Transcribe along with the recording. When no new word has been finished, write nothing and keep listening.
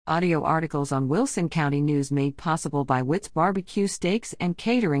Audio articles on Wilson County News made possible by Witt's Barbecue Steaks and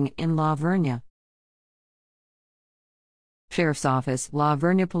Catering in La Vernia. Sheriff's Office, La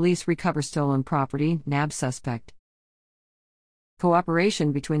Vernia Police recover stolen property, nab suspect.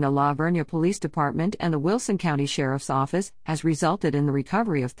 Cooperation between the La Vernia Police Department and the Wilson County Sheriff's Office has resulted in the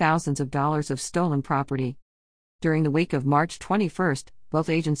recovery of thousands of dollars of stolen property. During the week of March 21, both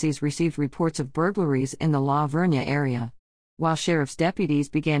agencies received reports of burglaries in the La Vernia area. While sheriff's deputies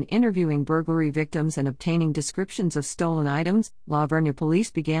began interviewing burglary victims and obtaining descriptions of stolen items, La Vernia police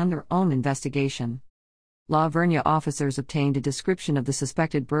began their own investigation. La Vernia officers obtained a description of the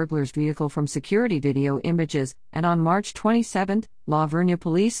suspected burglar's vehicle from security video images, and on March 27, La Vernia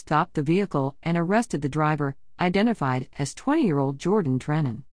police stopped the vehicle and arrested the driver, identified as 20-year-old Jordan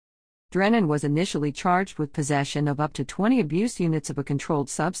Drennan. Drennan was initially charged with possession of up to 20 abuse units of a controlled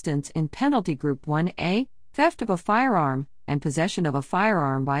substance in Penalty Group 1A, theft of a firearm, and possession of a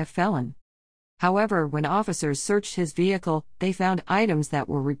firearm by a felon. However, when officers searched his vehicle, they found items that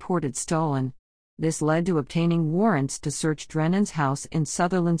were reported stolen. This led to obtaining warrants to search Drennan's house in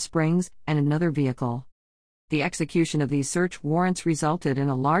Sutherland Springs and another vehicle. The execution of these search warrants resulted in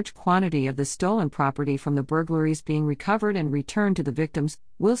a large quantity of the stolen property from the burglaries being recovered and returned to the victims,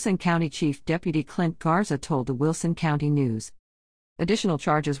 Wilson County Chief Deputy Clint Garza told the Wilson County News. Additional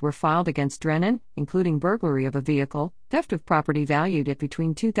charges were filed against Drennan, including burglary of a vehicle, theft of property valued at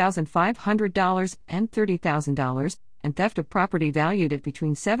between $2,500 and $30,000, and theft of property valued at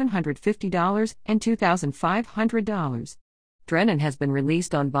between $750 and $2,500. Drennan has been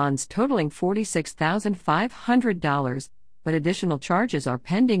released on bonds totaling $46,500, but additional charges are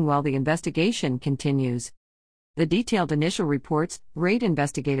pending while the investigation continues. The detailed initial reports, great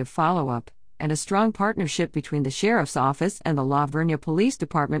investigative follow-up, and a strong partnership between the Sheriff's Office and the La Vernia Police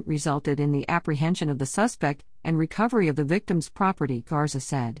Department resulted in the apprehension of the suspect and recovery of the victim's property, Garza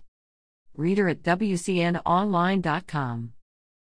said. Reader at WCNonline.com